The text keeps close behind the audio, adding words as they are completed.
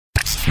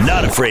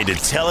Not afraid to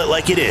tell it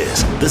like it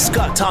is. The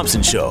Scott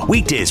Thompson Show,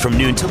 weekdays from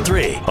noon till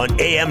 3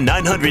 on AM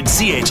 900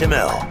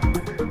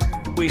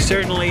 CHML. We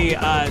certainly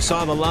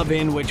saw the love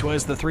in, which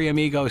was the Three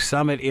Amigos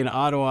Summit in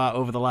Ottawa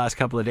over the last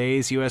couple of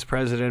days. U.S.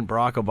 President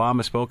Barack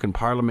Obama spoke in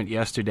Parliament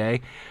yesterday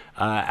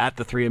at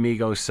the Three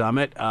Amigos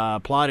Summit.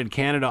 Applauded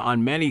Canada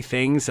on many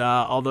things,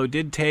 although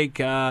did take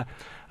a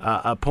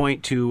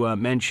point to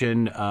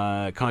mention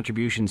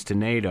contributions to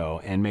NATO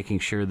and making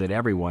sure that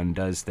everyone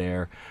does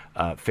their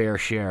fair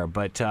share.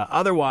 But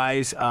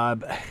otherwise, how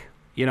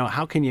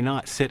can you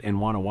not sit and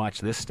want to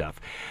watch this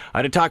stuff?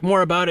 To talk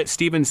more about it,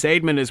 Stephen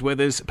Saidman is with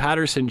us,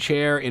 Patterson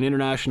Chair in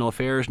International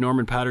Affairs,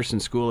 Norman Patterson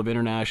School of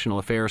International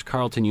Affairs,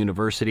 Carleton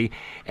University,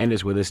 and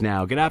is with us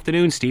now. Good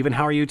afternoon, Stephen.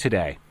 How are you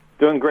today?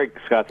 Doing great,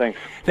 Scott. Thanks.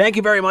 Thank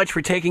you very much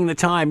for taking the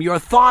time. Your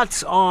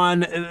thoughts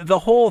on the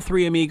whole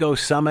Three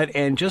Amigos Summit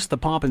and just the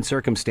pomp and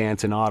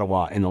circumstance in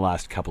Ottawa in the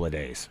last couple of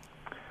days?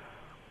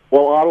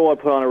 Well, Ottawa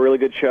put on a really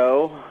good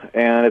show,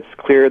 and it's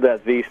clear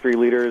that these three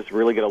leaders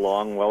really get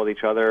along well with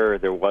each other.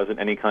 There wasn't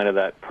any kind of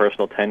that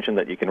personal tension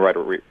that you can try to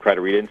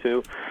read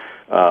into.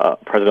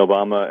 President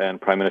Obama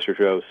and Prime Minister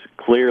Trudeau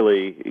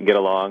clearly get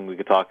along. We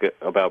could talk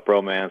about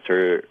bromance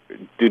or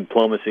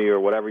diplomacy or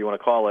whatever you want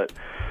to call it,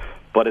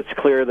 but it's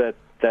clear that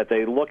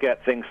they look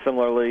at things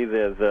similarly.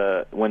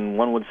 When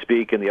one would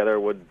speak and the other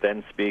would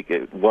then speak,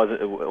 it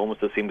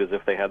almost seemed as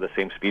if they had the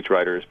same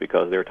speechwriters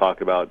because they were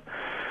talking about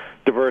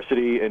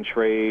diversity and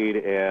trade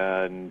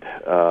and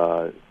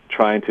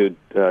trying to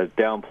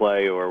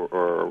downplay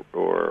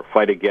or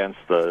fight against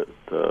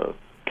the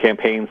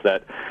campaigns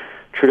that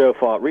Trudeau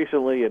fought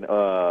recently, and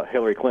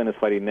Hillary Clinton is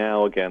fighting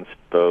now against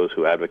those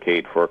who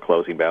advocate for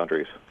closing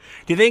boundaries.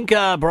 Do you think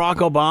Barack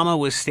Obama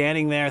was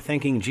standing there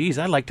thinking, geez,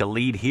 I'd like to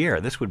lead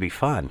here. This would be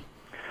fun?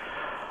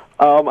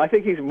 I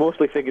think he's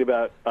mostly thinking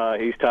about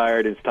he's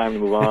tired, it's time to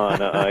move on.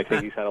 I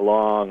think he's had a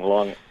long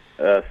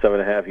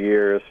 7.5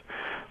 years.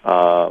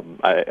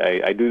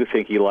 I do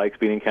think he likes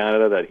being in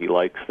Canada, that he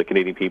likes the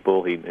Canadian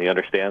people. He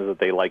understands that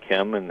they like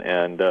him,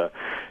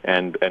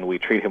 and we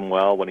treat him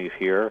well when he's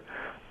here.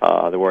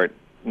 There weren't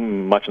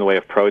much in the way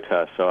of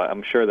protests, so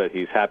I'm sure that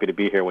he's happy to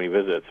be here when he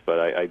visits,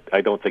 but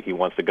I don't think he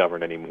wants to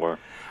govern anymore.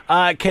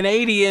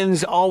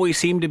 Canadians always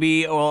seem to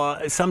be, or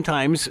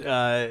sometimes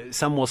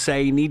some will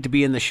say, need to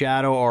be in the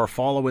shadow or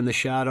follow in the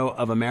shadow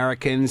of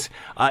Americans.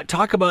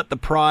 Talk about the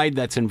pride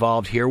that's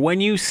involved here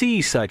when you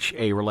see such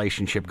a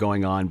relationship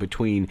going on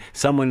between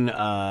someone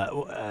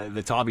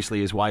that's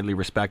obviously as widely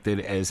respected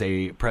as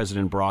a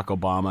President Barack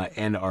Obama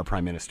and our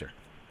Prime Minister.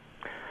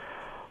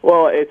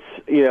 Well,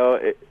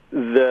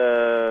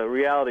 the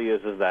reality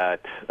is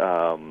that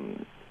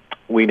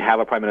we have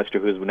a Prime Minister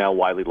who is now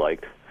widely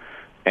liked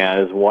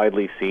and is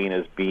widely seen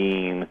as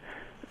being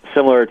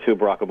similar to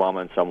Barack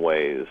Obama in some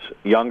ways,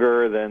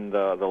 younger than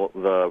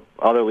the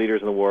other leaders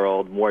in the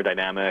world, more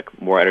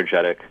dynamic, more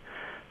energetic,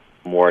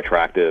 more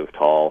attractive,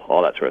 tall,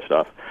 all that sort of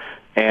stuff.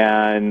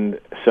 And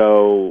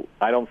so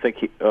I don't think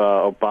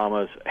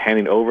Obama's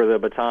handing over the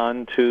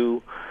baton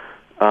to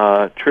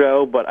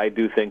Trudeau, but I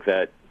do think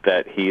that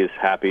he is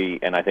happy,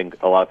 and I think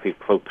a lot of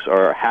folks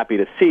are happy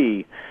to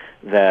see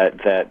that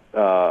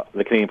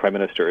the Canadian Prime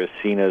Minister is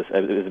seen as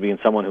being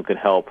someone who can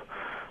help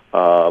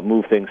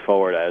move things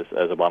forward as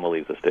Obama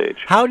leaves the stage.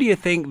 How do you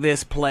think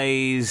this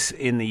plays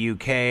in the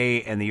UK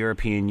and the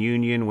European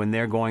Union when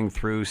they're going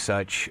through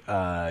such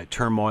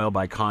turmoil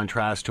by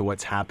contrast to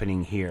what's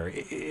happening here?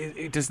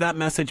 Does that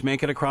message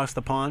make it across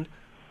the pond?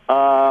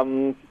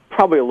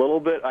 Probably a little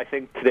bit. I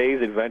think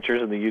today's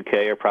adventures in the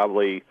UK are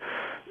probably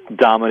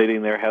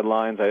dominating their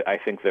headlines. I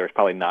think there's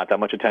probably not that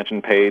much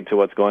attention paid to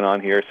what's going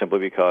on here simply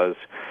because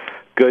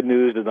good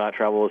news does not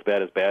travel as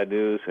bad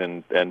news,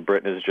 and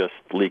Britain is just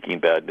leaking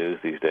bad news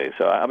these days.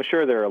 So I'm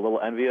sure they're a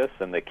little envious,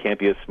 and they can't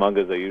be as smug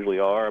as they usually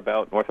are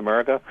about North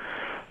America.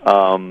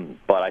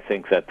 But I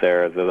think that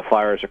the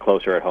fires are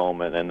closer at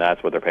home, and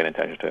that's what they're paying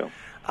attention to.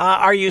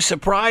 Are you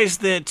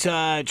surprised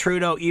that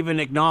Trudeau even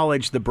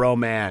acknowledged the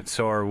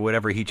bromance, or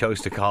whatever he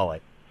chose to call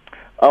it?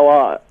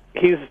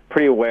 He's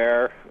pretty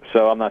aware,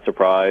 so I'm not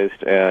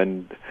surprised.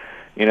 And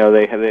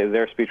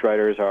their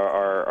speechwriters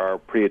are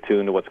pretty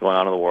attuned to what's going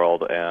on in the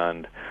world,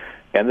 and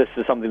this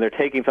is they're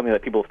taking something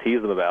that people have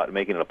teased them about and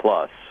making it a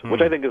plus,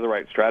 which I think is the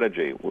right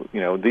strategy.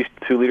 These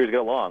two leaders get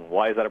along.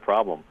 Why is that a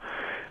problem?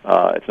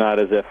 It's not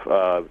as if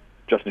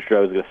Justin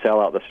Trudeau is going to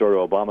sell out the story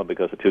to Obama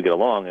because the two get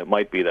along. It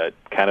might be that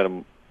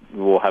Canada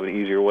will have an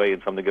easier way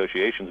in some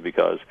negotiations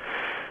because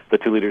the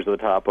two leaders at the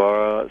top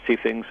see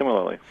things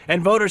similarly.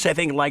 And voters, I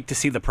think, like to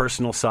see the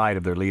personal side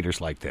of their leaders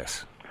like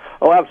this.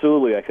 Oh,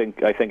 absolutely. I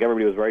think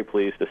everybody was very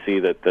pleased to see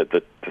that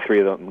the three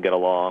of them get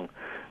along,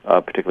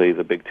 particularly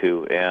the big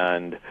two.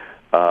 And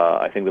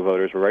I think the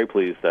voters were very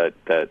pleased that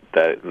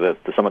the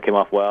summit came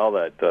off well,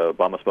 that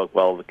Obama spoke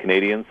well to the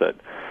Canadians, that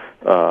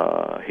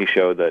he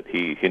showed that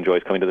he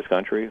enjoys coming to this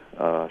country.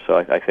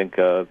 So I think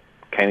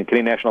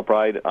Canadian national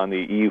pride on the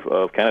eve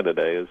of Canada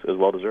Day is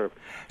well deserved.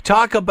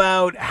 Talk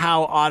about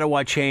how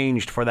Ottawa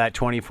changed for that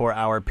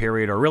 24-hour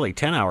period, or really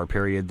 10-hour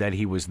period that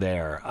he was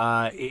there.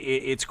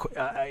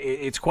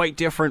 It's quite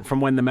different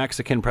from when the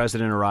Mexican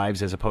president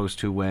arrives as opposed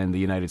to when the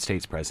United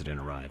States president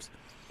arrives.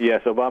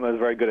 Yes, Obama is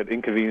very good at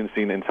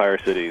inconveniencing entire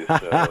cities.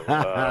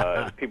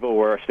 So, people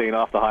were staying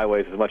off the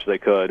highways as much as they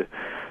could.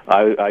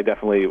 I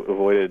definitely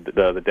avoided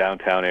the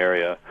downtown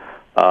area.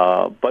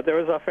 But there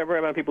was a fair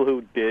amount of people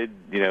who did,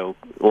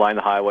 line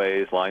the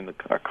highways, line the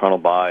Colonel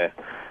by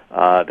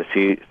to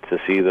see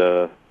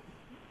the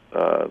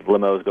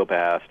limos go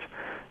past,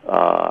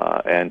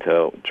 and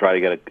to try to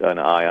get an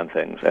eye on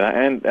things.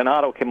 And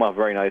Ottawa came off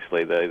very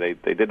nicely. They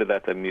did it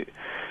at the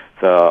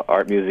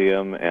art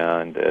museum,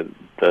 and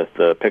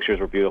the pictures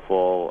were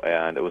beautiful,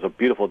 and it was a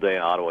beautiful day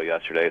in Ottawa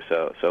yesterday.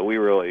 So we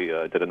really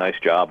did a nice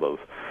job of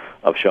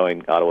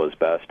showing Ottawa's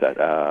best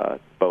at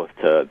both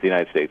to the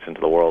United States and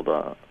to the world.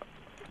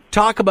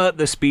 Talk about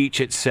the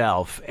speech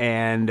itself,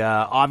 and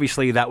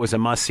obviously that was a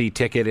must-see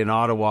ticket in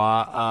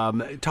Ottawa.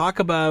 Talk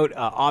about,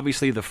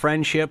 obviously, the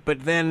friendship,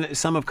 but then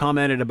some have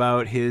commented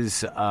about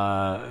his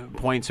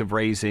points of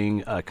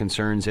raising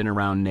concerns in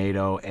around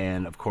NATO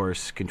and, of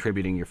course,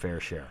 contributing your fair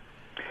share.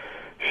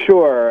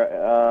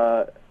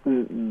 Sure.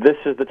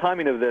 The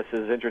timing of this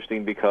is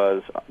interesting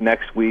because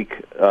next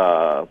week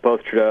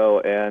both Trudeau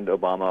and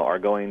Obama are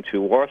going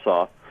to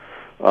Warsaw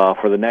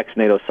for the next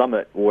NATO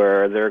summit,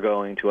 where they're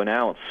going to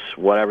announce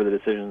whatever the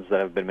decisions that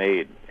have been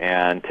made.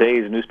 And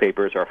today's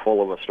newspapers are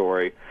full of a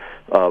story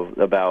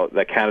about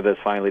that Canada has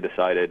finally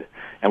decided,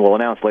 and will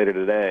announce later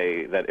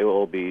today, that it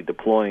will be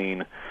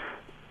deploying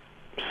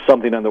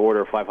something on the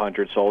order of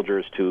 500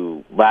 soldiers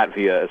to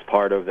Latvia as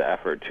part of the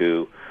effort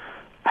to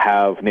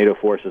have NATO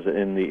forces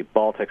in the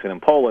Baltics and in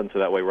Poland, so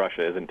that way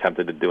Russia isn't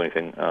tempted to do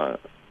anything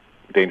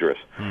dangerous.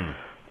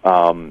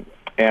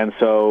 And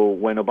so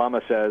when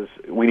Obama says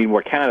we need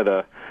more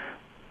Canada,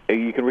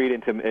 you can read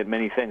into it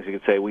many things. You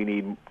could say we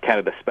need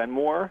Canada to spend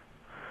more,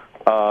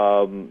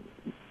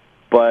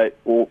 but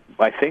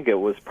I think it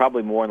was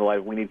probably more in the light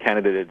of we need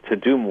Canada to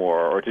do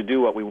more, or to do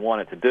what we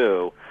want it to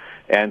do.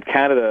 And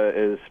Canada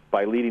is,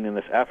 by leading in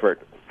this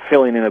effort,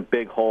 filling in a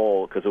big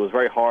hole, because it was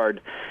very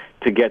hard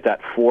to get that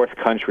fourth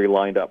country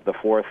lined up, the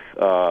fourth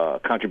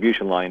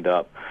contribution lined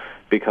up,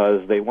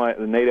 because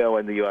NATO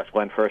and the U.S.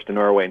 went first to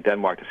Norway and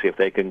Denmark to see if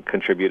they can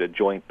contribute a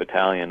joint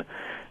battalion,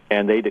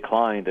 and they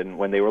declined. And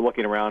when they were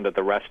looking around at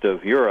the rest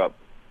of Europe,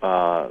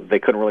 they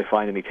couldn't really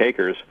find any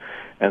takers,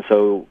 and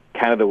so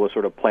Canada was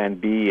sort of Plan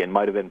B, and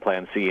might have been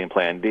Plan C and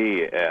Plan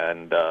D,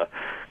 and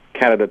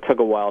Canada took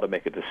a while to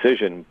make a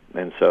decision.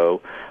 And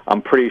so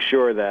I'm pretty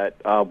sure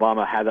that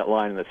Obama had that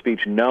line in the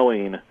speech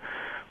knowing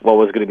what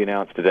was going to be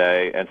announced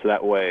today, and so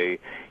that way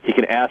he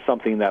can ask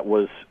something that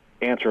was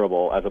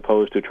answerable, as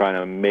opposed to trying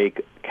to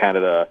make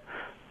Canada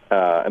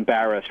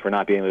embarrassed for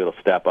not being able to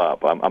step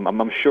up.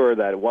 I'm sure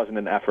that it wasn't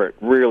an effort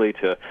really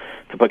to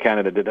put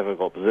Canada in a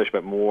difficult position,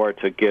 but more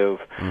to give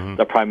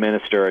the Prime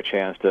Minister a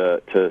chance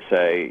to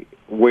say,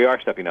 we are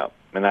stepping up.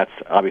 And that's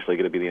obviously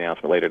going to be the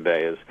announcement later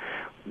today, is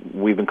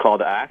we've been called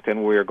to act,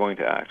 and we are going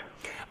to act.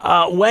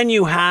 When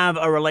you have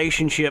a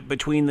relationship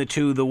between the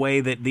two the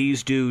way that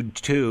these two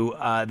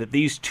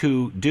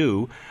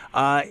do,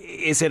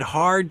 is it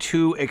hard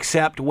to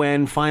accept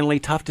when finally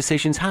tough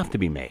decisions have to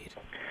be made?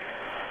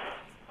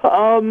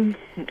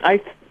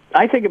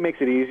 I think it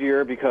makes it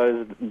easier,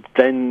 because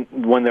then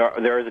when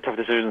there is a tough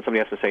decision and somebody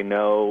has to say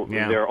no,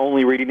 they're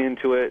only reading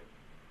into it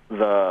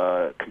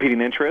the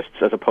competing interests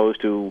as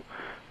opposed to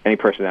any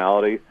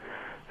personality.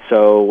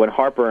 So when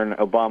Harper and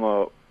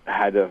Obama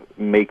had to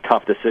make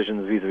tough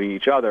decisions vis-a-vis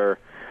each other,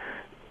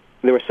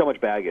 there was so much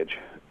baggage,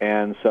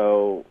 and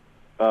so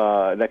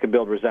that could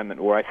build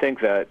resentment. Where I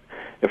think that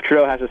if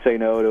Trudeau has to say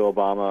no to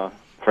Obama,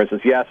 for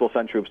instance, yes, we'll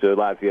send troops to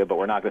Latvia, but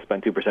we're not going to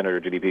spend 2% of our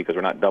GDP because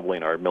we're not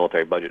doubling our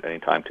military budget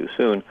anytime too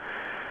soon.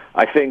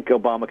 I think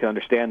Obama can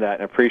understand that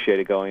and appreciate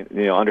it,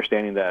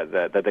 understanding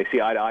that they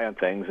see eye to eye on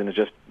things, and it's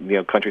just,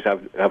 countries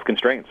have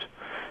constraints.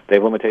 They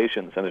have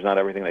limitations, and there's not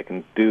everything they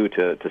can do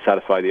to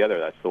satisfy the other.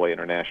 That's the way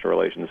international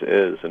relations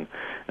is, and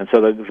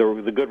so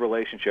the good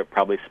relationship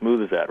probably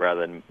smooths that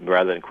rather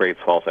than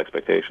creates false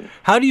expectations.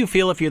 How do you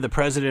feel if you're the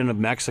president of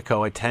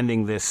Mexico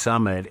attending this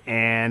summit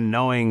and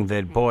knowing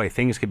that, boy,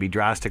 things could be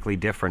drastically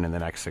different in the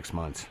next 6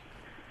 months?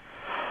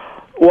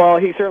 Well,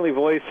 he certainly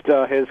voiced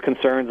his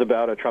concerns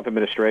about a Trump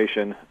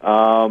administration.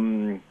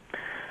 I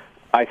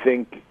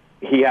think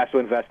he has to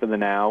invest in the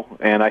now,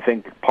 and I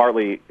think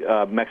partly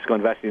Mexico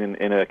investing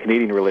in a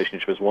Canadian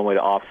relationship is one way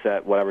to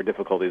offset whatever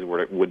difficulties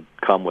would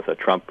come with a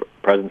Trump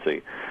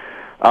presidency.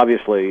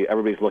 Obviously,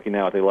 everybody's looking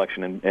now at the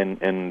election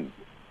and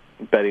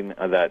betting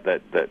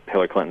that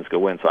Hillary Clinton's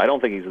going to win. So I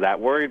don't think he's that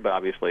worried, but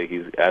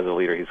obviously as a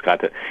leader, he's got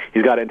to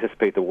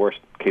anticipate the worst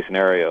case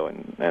scenario,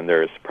 and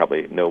there's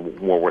probably no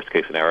more worst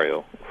case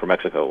scenario for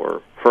Mexico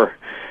or for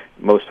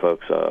most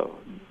folks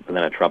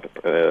a Trump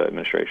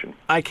administration.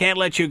 I can't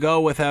let you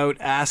go without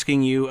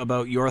asking you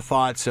about your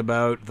thoughts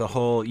about the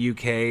whole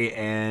UK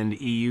and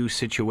EU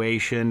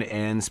situation,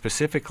 and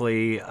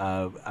specifically,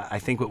 I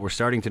think what we're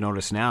starting to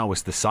notice now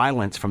was the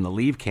silence from the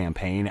Leave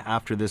campaign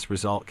after this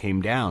result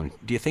came down.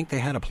 Do you think they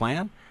had a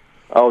plan?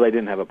 Oh, they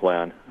didn't have a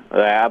plan.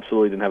 They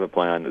absolutely didn't have a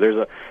plan.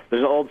 There's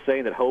an old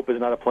saying that hope is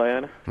not a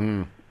plan.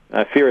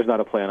 Fear is not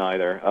a plan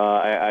either.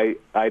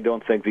 I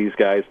don't think these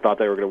guys thought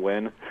they were going to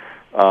win,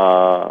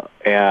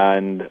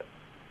 and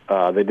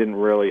they didn't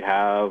really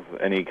have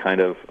any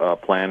kind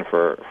of plan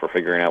for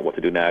figuring out what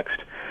to do next.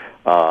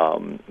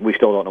 We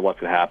still don't know what's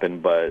going to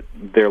happen, but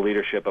their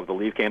leadership of the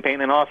Leave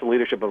campaign and also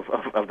leadership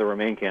of the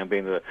Remain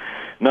campaign,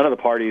 none of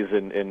the parties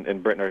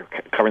in Britain are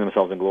covering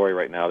themselves in glory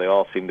right now. They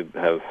all seem to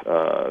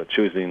have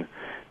choosing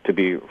to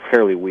be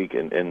fairly weak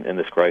in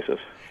this crisis.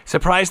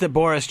 Surprised that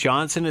Boris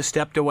Johnson has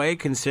stepped away,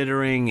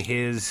 considering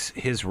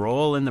his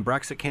role in the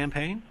Brexit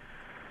campaign?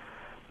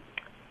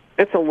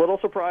 It's a little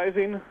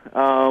surprising,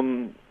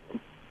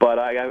 but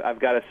I've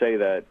got to say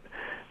that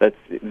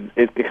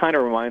it kind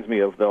of reminds me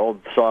of the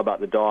old saw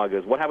about the dog.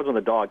 Is what happens when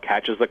the dog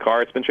catches the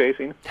car it's been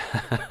chasing?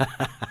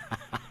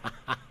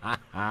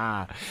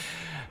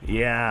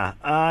 Yeah.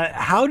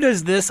 How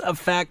does this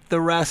affect the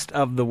rest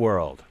of the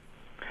world?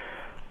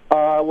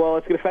 Well,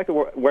 it's going to affect the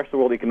rest of the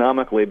world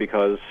economically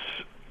because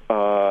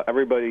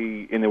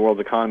everybody in the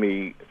world's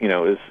economy,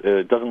 does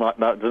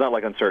not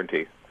like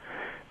uncertainty.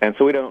 And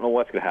so we don't know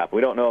what's going to happen.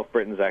 We don't know if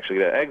Britain's actually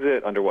going to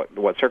exit, under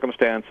what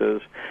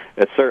circumstances.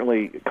 It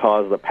certainly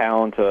caused the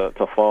pound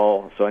to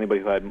fall. So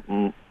anybody who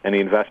had any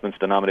investments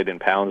denominated in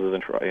pounds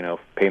isn't,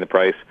 paying the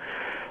price.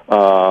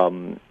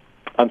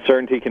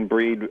 Uncertainty can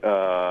breed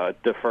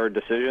deferred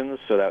decisions,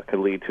 so that could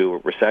lead to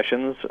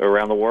recessions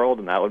around the world,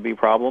 and that would be a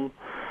problem.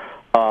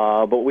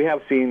 But we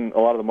have seen a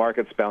lot of the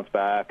markets bounce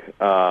back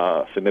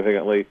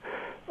significantly.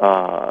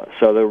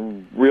 So the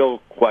real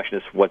question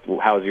is,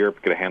 how is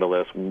Europe going to handle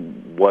this?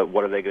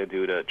 What are they going to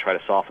do to try to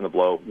soften the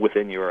blow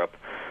within Europe?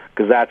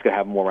 Because that's going to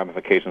have more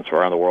ramifications for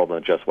around the world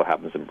than just what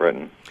happens in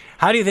Britain.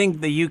 How do you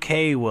think the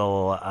UK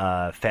will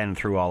fend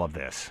through all of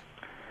this?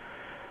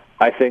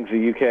 I think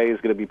the UK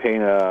is going to be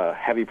paying a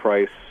heavy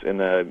price in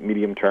the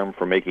medium term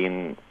for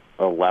making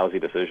a lousy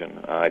decision.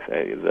 As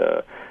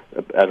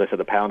I said,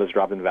 the pound has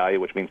dropped in value,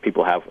 which means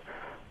people have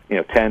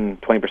 10,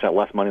 20%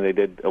 less money they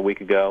did a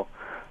week ago.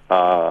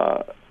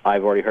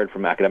 I've already heard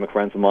from academic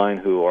friends of mine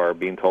who are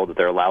being told that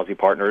they're lousy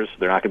partners.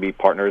 They're not going to be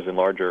partners in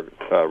larger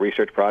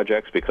research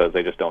projects because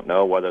they just don't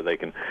know whether they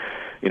can,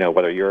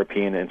 whether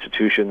European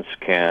institutions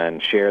can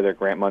share their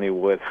grant money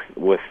with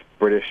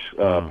British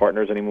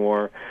partners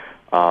anymore.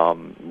 We're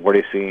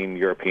already seeing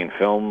European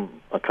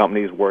film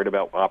companies worried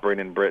about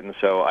operating in Britain.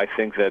 So I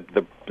think that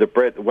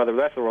whether the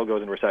rest of the world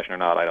goes into recession or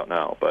not, I don't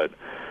know. But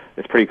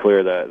it's pretty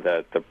clear that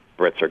the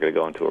Brits are going to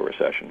go into a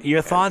recession.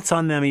 Your thoughts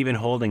on them even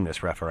holding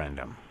this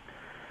referendum?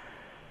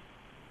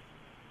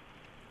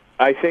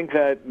 I think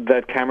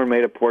that Cameron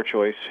made a poor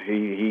choice.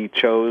 He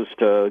chose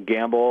to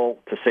gamble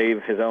to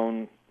save his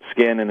own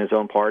skin and his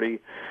own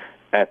party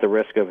at the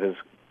risk of his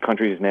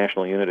country's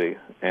national unity,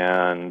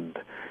 and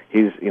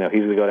he's going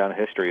to go down in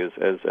history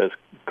as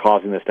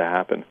causing this to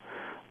happen.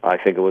 I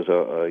think it was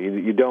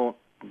you don't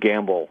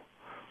gamble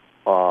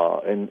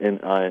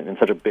in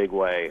such a big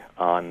way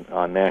on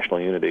national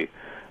unity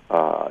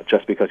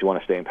just because you want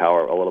to stay in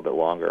power a little bit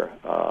longer.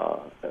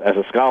 As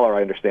a scholar,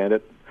 I understand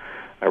it.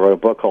 I wrote a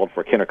book called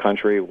For Kin or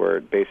Country, where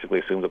it basically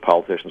assumes that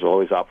politicians will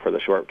always opt for the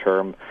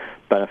short-term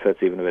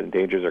benefits, even if it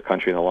endangers their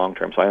country in the long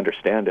term. So I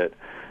understand it,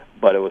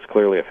 but it was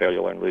clearly a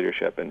failure in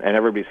leadership, and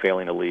everybody's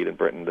failing to lead in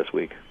Britain this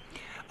week.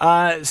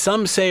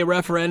 Some say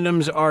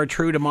referendums are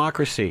true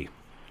democracy.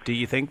 Do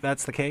you think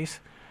that's the case?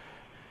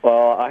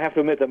 Well, I have to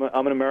admit that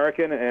I'm an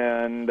American,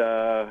 and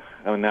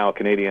I'm now a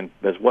Canadian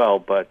as well,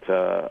 but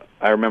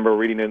I remember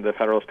reading in the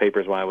Federalist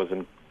Papers when I was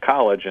in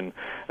college and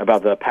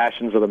about the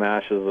passions of the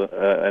masses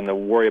and the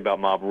worry about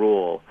mob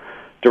rule.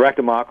 Direct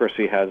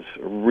democracy has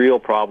real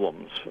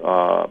problems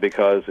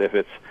because if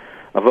it's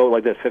a vote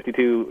like this,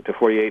 52 to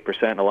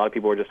 48%, a lot of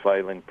people are just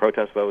filing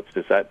protest votes.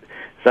 Is that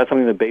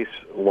something to base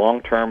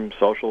long-term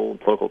social and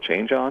political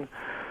change on?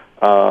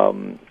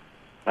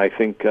 I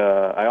think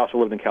I also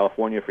lived in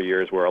California for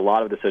years, where a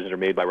lot of decisions are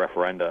made by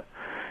referenda,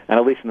 and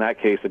at least in that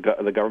case, the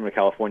government of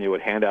California would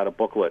hand out a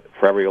booklet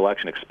for every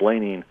election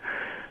explaining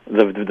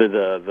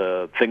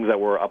the things that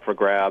were up for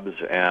grabs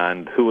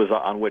and who was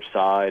on which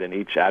side, and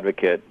each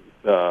advocate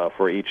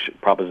for each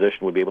proposition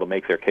would be able to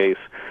make their case.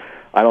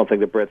 I don't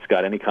think the Brits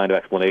got any kind of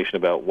explanation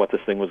about what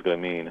this thing was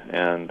going to mean,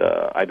 and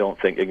I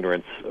don't think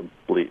ignorance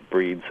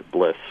breeds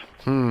bliss.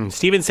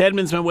 Stephen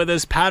Sedman's been with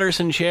us,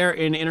 Patterson Chair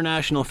in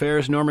International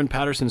Affairs, Norman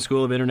Patterson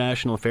School of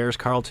International Affairs,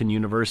 Carleton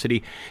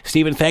University.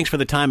 Stephen, thanks for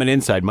the time and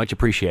insight. Much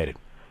appreciated.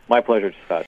 My pleasure, Scott.